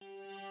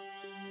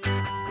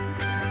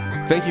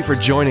Thank you for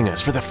joining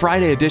us for the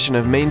Friday edition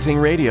of Main Thing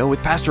Radio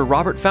with Pastor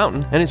Robert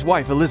Fountain and his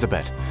wife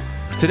Elizabeth.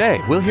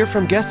 Today, we'll hear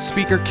from guest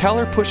speaker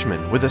Keller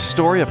Pushman with a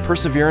story of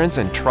perseverance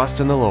and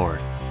trust in the Lord.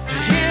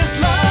 His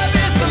love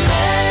is the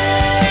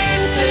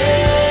main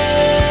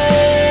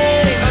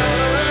thing.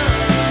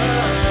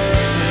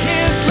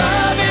 His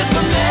love is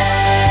the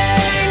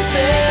main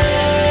thing.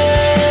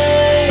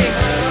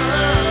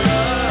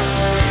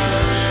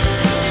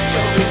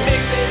 Don't be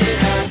mixing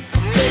it up,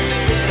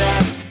 mixing it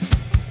up.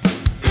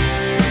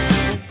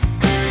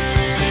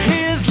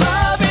 His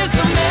love is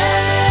the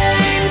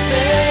main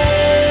thing.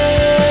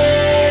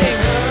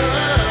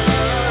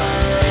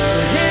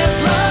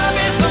 His love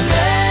is the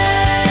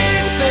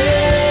main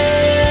thing.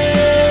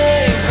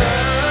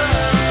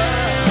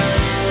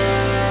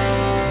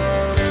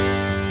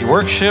 You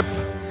worship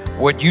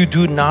what you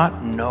do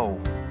not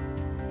know.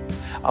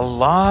 A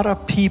lot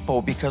of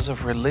people, because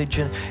of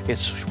religion,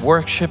 it's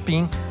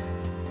worshiping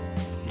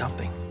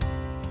nothing.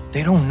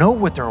 They don't know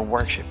what they're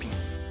worshiping.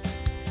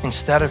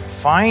 Instead of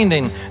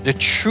finding the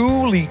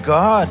truly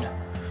God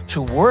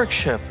to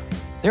worship,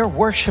 they're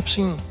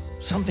worshiping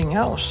something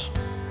else.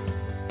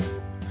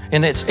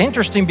 And it's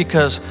interesting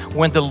because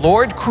when the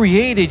Lord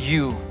created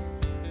you,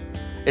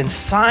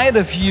 inside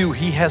of you,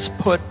 He has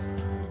put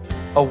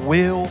a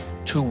will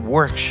to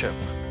worship.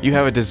 You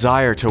have a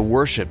desire to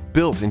worship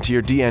built into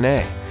your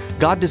DNA.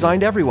 God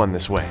designed everyone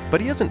this way,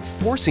 but He isn't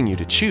forcing you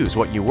to choose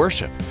what you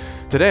worship.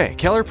 Today,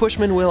 Keller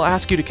Pushman will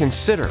ask you to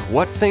consider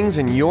what things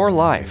in your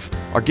life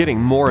are getting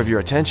more of your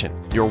attention,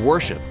 your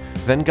worship,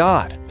 than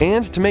God,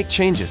 and to make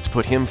changes to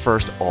put Him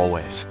first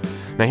always.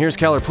 Now here's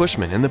Keller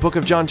Pushman in the book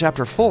of John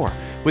chapter 4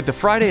 with the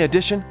Friday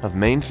edition of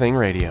Main Thing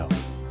Radio.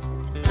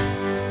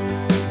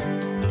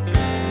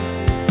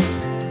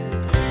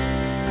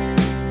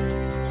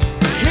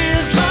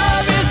 His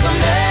love is the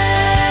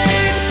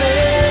main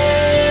thing.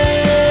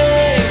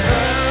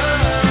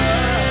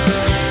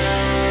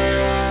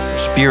 Her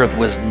spirit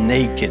was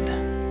naked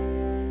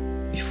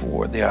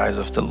before the eyes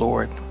of the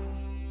Lord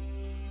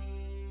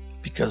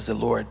because the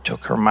Lord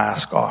took her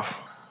mask off.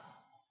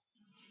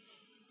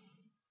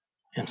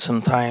 And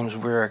sometimes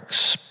we're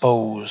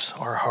expose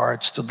our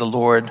hearts to the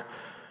Lord,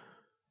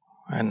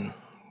 and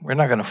we're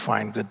not going to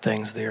find good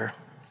things there,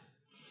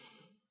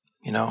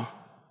 and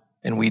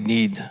we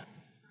need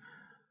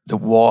the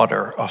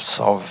water of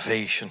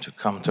salvation to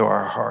come to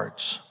our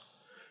hearts,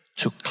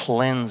 to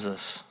cleanse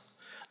us.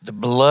 The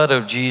blood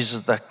of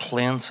Jesus that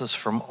cleanses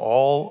from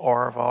all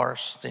of our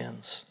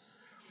sins.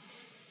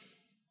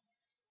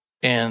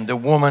 And the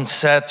woman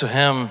said to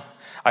him,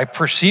 I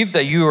perceive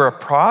that you are a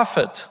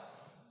prophet.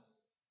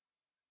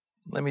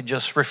 Let me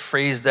just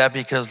rephrase that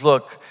because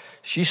look,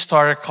 she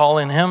started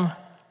calling him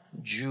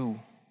Jew.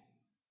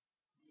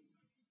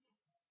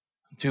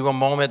 To a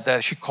moment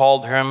that she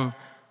called him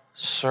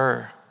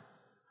Sir.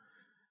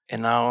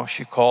 And now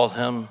she called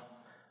him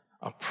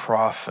a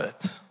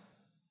prophet.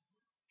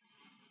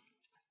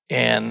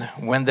 And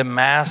when the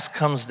mask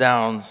comes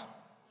down,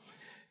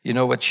 you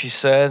know what she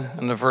said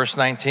in the verse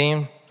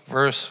 19?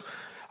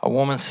 A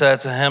woman said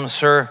to him,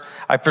 Sir,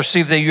 I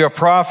perceive that you're a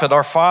prophet.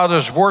 Our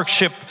fathers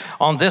worship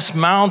on this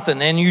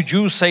mountain, and you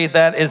Jews say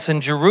that it's in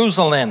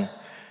Jerusalem.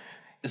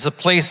 It's a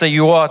place that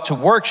you ought to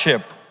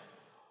worship.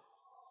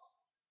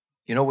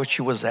 You know what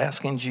she was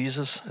asking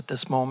Jesus at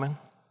this moment?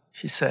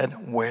 She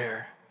said,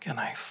 where can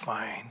I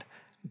find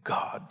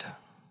God?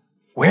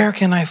 Where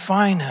can I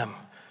find Him?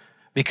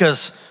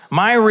 Because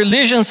my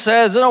religion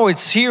says,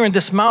 it's here in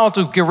this Mount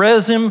of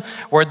Gerizim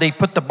where they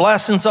put the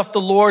blessings of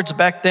the Lord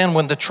back then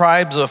when the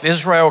tribes of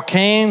Israel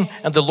came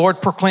and the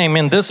Lord proclaimed,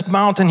 in this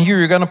mountain here,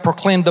 you're going to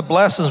proclaim the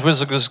blessings,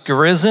 which is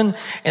Gerizim,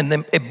 and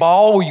then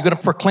Ebal, you're going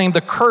to proclaim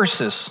the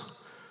curses,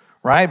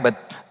 right?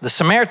 But the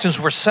Samaritans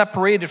were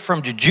separated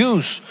from the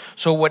Jews.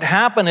 So what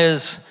happened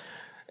is,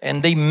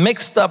 and they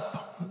mixed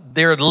up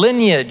their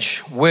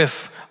lineage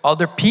with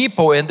other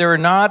people, and they're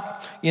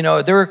not,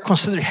 they're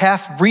considered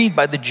half-breed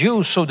by the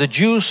Jews. So the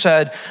Jews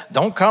said,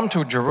 don't come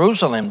to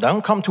Jerusalem,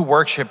 don't come to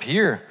worship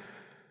here.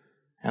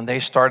 And they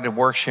started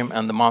worshiping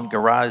on the Mount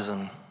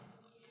Gerizim.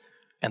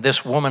 And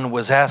this woman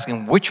was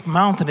asking, which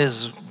mountain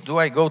do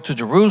I go to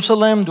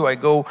Jerusalem? Do I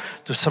go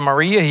to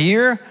Samaria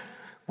here?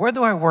 Where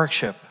do I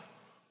worship?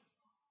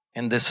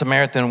 And the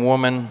Samaritan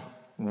woman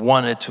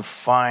wanted to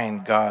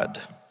find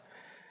God.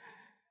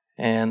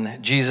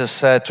 And Jesus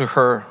said to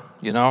her,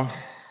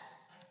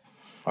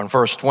 on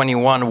verse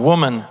 21,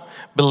 woman,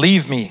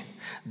 believe me,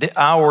 the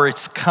hour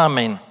is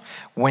coming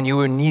when you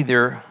will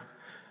neither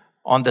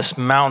on this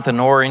mountain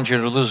or in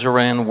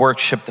Jerusalem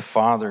worship the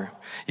Father.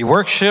 You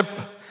worship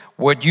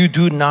what you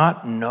do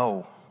not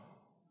know.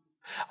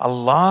 A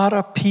lot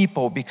of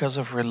people, because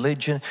of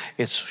religion,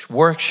 it's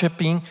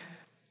worshiping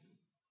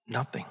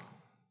nothing.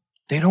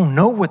 They don't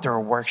know what they're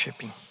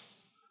worshiping.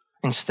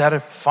 Instead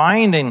of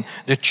finding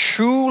the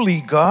truly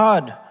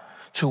God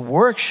to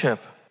worship,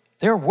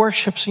 they're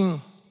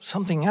worshiping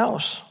something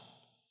else.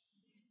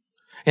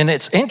 And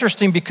it's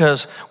interesting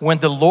because when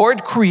the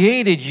Lord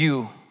created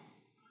you,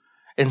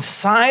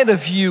 inside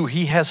of you,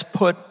 He has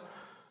put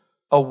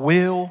a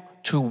will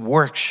to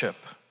worship.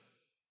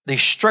 The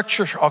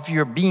structure of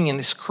your being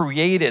is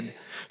created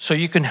so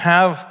you can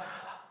have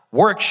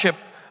worship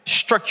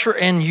structure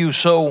in you.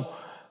 So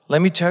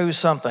let me tell you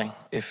something.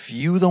 If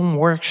you don't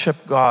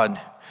worship God,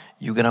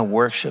 you're going to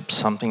worship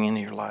something in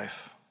your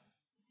life.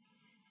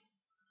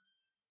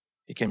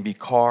 It can be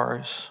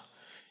cars.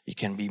 It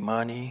can be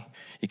money.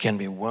 It can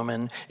be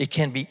women. It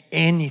can be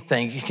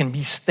anything. It can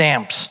be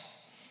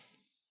stamps,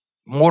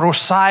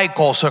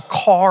 motorcycles or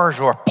cars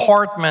or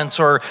apartments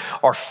or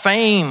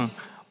fame.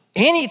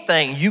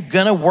 Anything, you're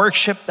going to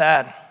worship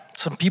that.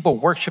 Some people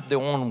worship their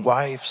own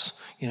wives,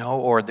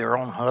 or their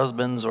own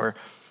husbands or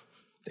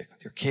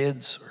their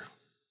kids.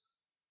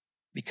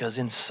 Because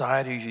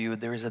inside of you,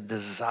 there is a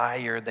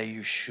desire that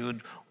you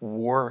should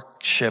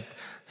worship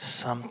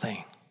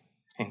something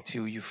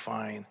until you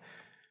find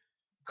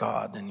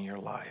God in your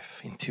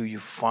life, until you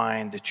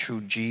find the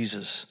true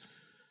Jesus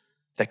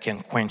that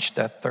can quench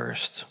that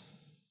thirst.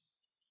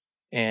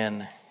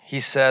 And he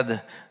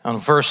said on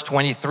verse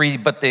 23,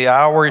 but the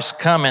hour is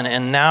coming,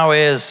 and now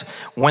is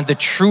when the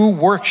true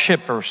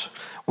worshipers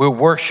will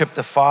worship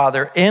the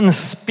Father in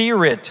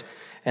spirit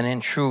and in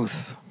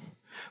truth.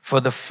 For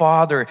the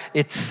Father,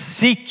 it's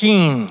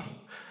seeking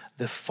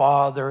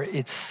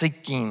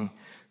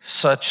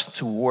such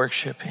to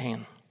worship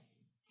him.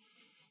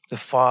 The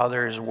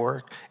Father's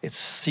work, it's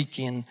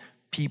seeking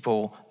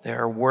people that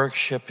are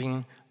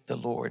worshiping the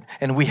Lord.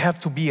 And we have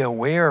to be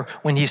aware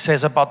when he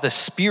says about the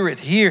Spirit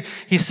here,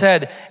 he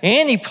said,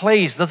 any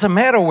place, doesn't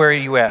matter where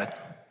you at.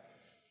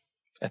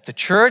 At the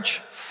church,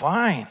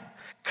 fine.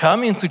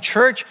 Come into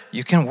church,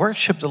 you can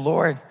worship the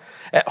Lord.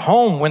 At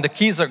home, when the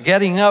kids are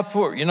getting up,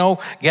 or,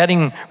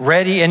 getting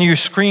ready, and you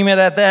scream it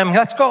at them,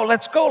 let's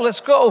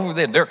go.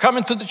 They're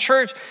coming to the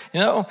church,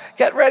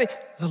 get ready.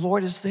 The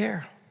Lord is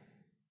there.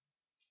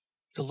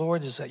 The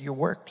Lord is at your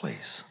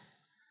workplace.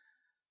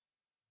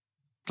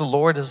 The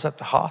Lord is at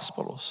the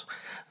hospitals.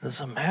 It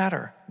doesn't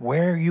matter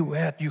where you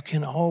at. You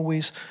can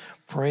always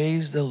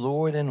praise the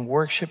Lord and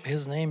worship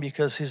his name,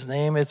 because his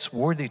name, it's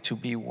worthy to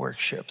be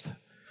worshiped.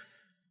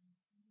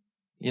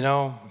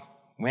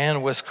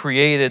 Man was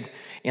created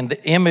in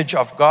the image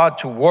of God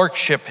to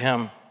worship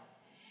him.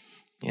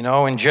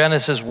 In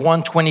Genesis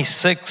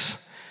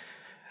 1:26,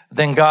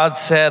 then God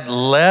said,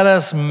 let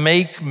us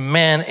make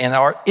man in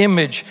our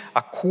image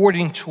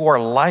according to our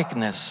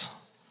likeness.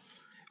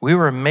 We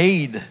were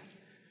made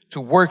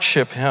to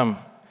worship him.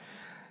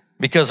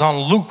 Because on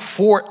Luke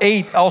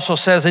 4:8 also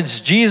says, it's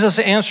Jesus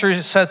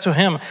answered, said to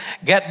him,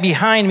 get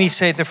behind me,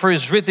 Satan, for it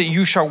is written,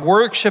 you shall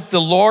worship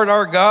the Lord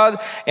our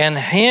God, and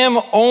him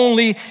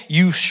only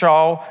you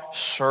shall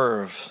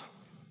serve.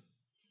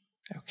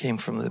 That came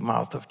from the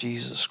mouth of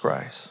Jesus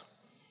Christ.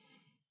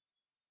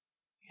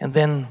 And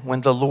then when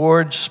the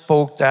Lord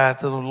spoke that,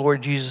 the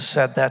Lord Jesus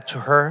said that to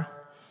her,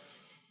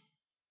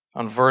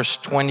 on verse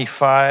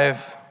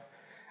 25,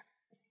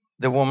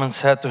 the woman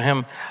said to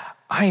him,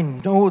 I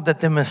know that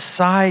the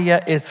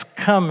Messiah is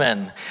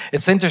coming.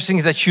 It's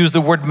interesting that you use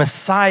the word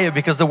Messiah,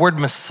 because the word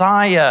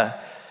Messiah,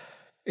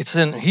 it's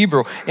in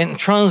Hebrew, and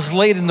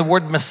translated the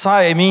word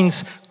Messiah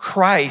means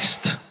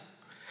Christ.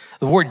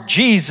 The word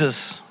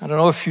Jesus, I don't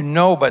know if you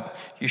know, but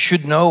you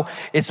should know,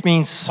 it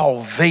means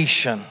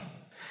salvation.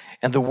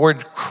 And the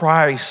word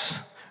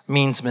Christ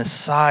means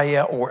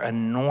Messiah or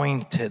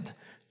anointed,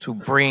 to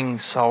bring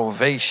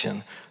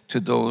salvation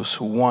to those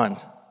who want.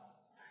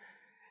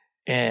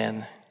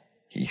 And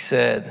he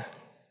said,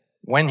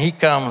 when he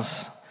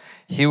comes,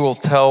 he will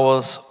tell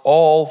us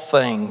all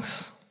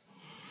things.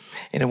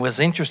 And it was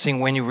interesting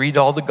when you read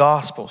all the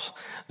Gospels,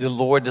 the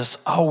Lord is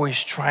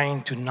always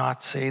trying to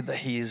not say that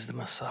he is the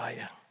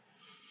Messiah.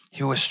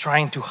 He was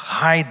trying to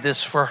hide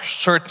this for a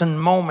certain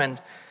moment.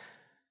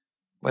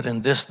 But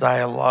in this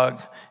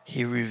dialogue,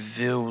 he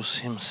reveals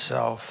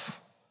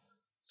himself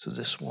to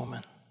this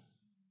woman.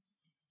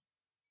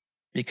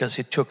 Because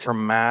he took her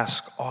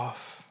mask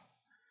off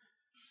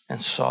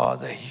and saw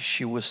that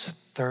she was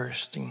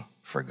thirsting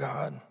for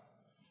God.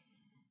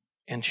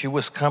 And she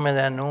was coming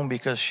at noon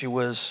because she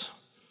was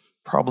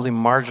probably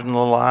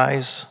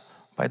marginalized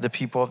by the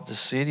people of the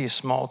city, a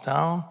small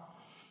town,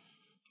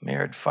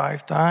 married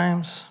 5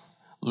 times,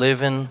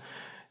 living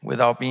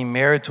without being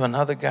married to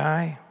another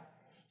guy.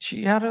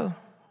 She had a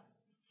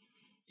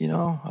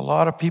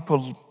lot of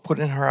people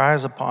putting her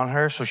eyes upon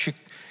her, so she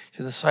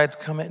decided to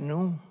come at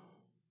noon.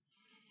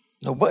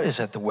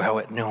 Nobody's at the well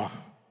at noon.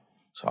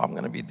 So I'm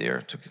going to be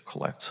there to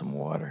collect some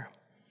water,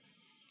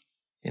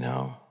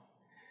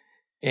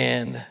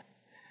 And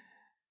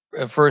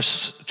at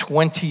verse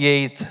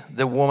 28,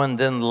 the woman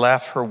then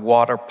left her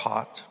water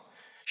pot.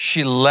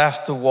 She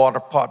left the water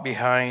pot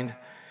behind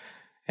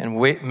and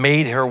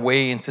made her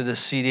way into the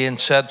city and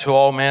said to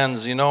all men,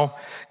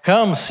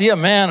 come see a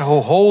man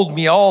who told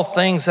me all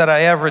things that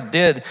I ever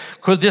did.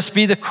 Could this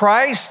be the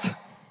Christ?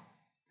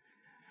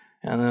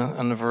 And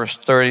in verse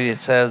 30, it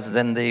says,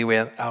 then they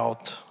went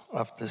out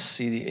of the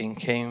city and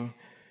came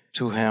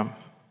to him.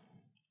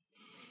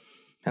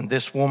 And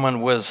this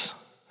woman was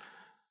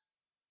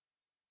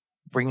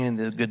bringing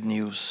the good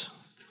news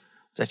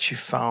that she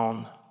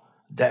found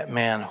that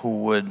man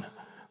who would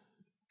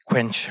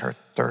quench her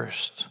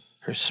thirst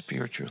her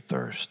spiritual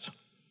thirst.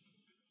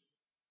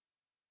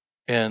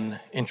 And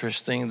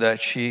interesting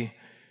that she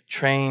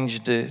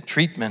changed the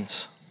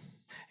treatments.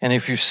 And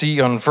if you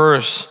see on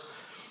verse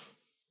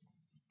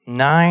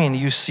 9,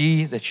 you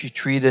see that she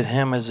treated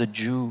him as a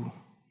Jew.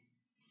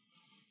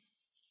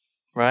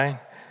 Right?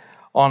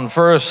 On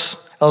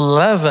verse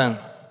 11,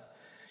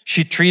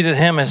 she treated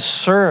him as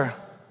sir.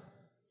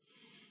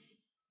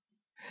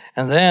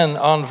 And then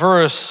on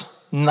verse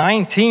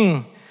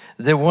 19,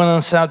 the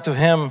woman said to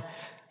him,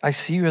 I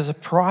see you as a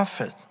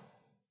prophet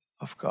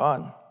of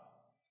God.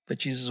 But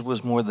Jesus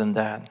was more than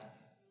that.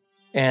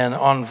 And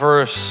on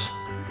verse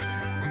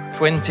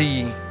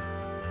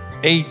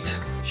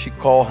 28, she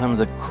called him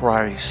the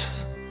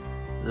Christ,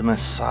 the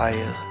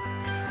Messiah,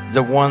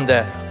 the one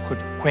that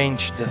could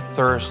quench the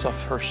thirst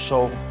of her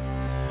soul.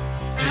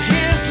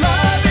 His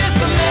love is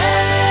the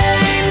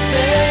main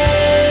thing.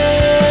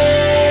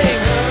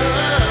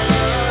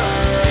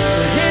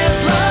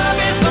 His love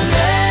is the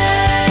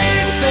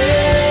main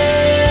thing.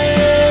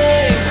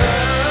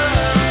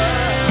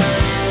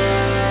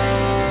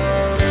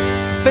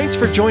 Thanks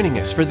for joining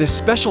us for this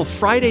special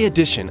Friday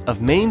edition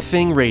of Main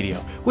Thing Radio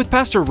with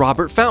Pastor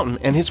Robert Fountain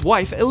and his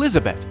wife,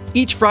 Elizabeth.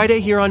 Each Friday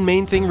here on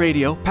Main Thing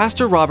Radio,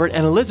 Pastor Robert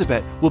and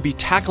Elizabeth will be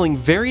tackling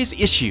various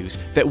issues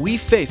that we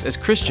face as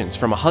Christians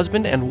from a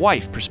husband and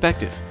wife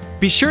perspective.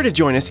 Be sure to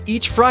join us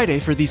each Friday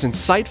for these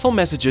insightful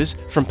messages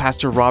from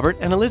Pastor Robert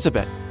and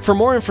Elizabeth. For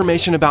more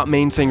information about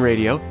Main Thing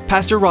Radio,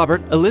 Pastor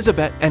Robert,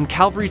 Elizabeth, and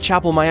Calvary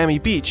Chapel, Miami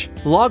Beach,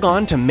 log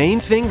on to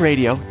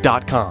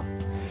mainthingradio.com.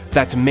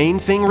 That's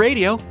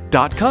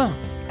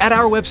mainthingradio.com. At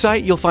our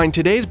website, you'll find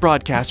today's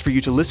broadcast for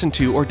you to listen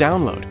to or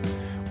download.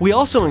 We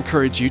also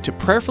encourage you to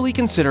prayerfully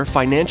consider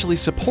financially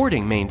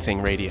supporting Main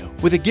Thing Radio.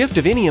 With a gift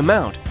of any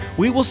amount,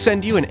 we will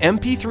send you an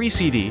MP3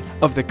 CD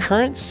of the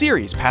current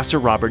series Pastor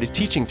Robert is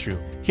teaching through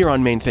here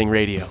on Main Thing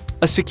Radio.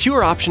 A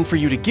secure option for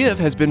you to give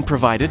has been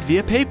provided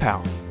via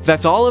PayPal.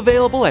 That's all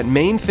available at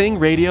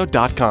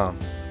mainthingradio.com.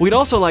 We'd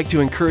also like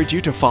to encourage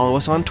you to follow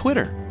us on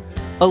Twitter.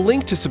 A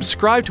link to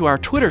subscribe to our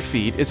Twitter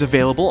feed is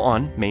available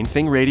on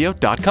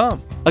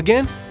mainthingradio.com.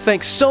 Again,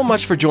 thanks so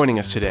much for joining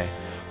us today.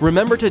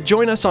 Remember to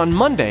join us on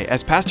Monday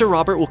as Pastor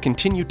Robert will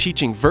continue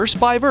teaching verse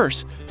by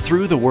verse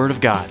through the Word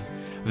of God.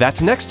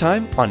 That's next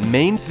time on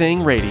Main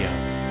Thing Radio.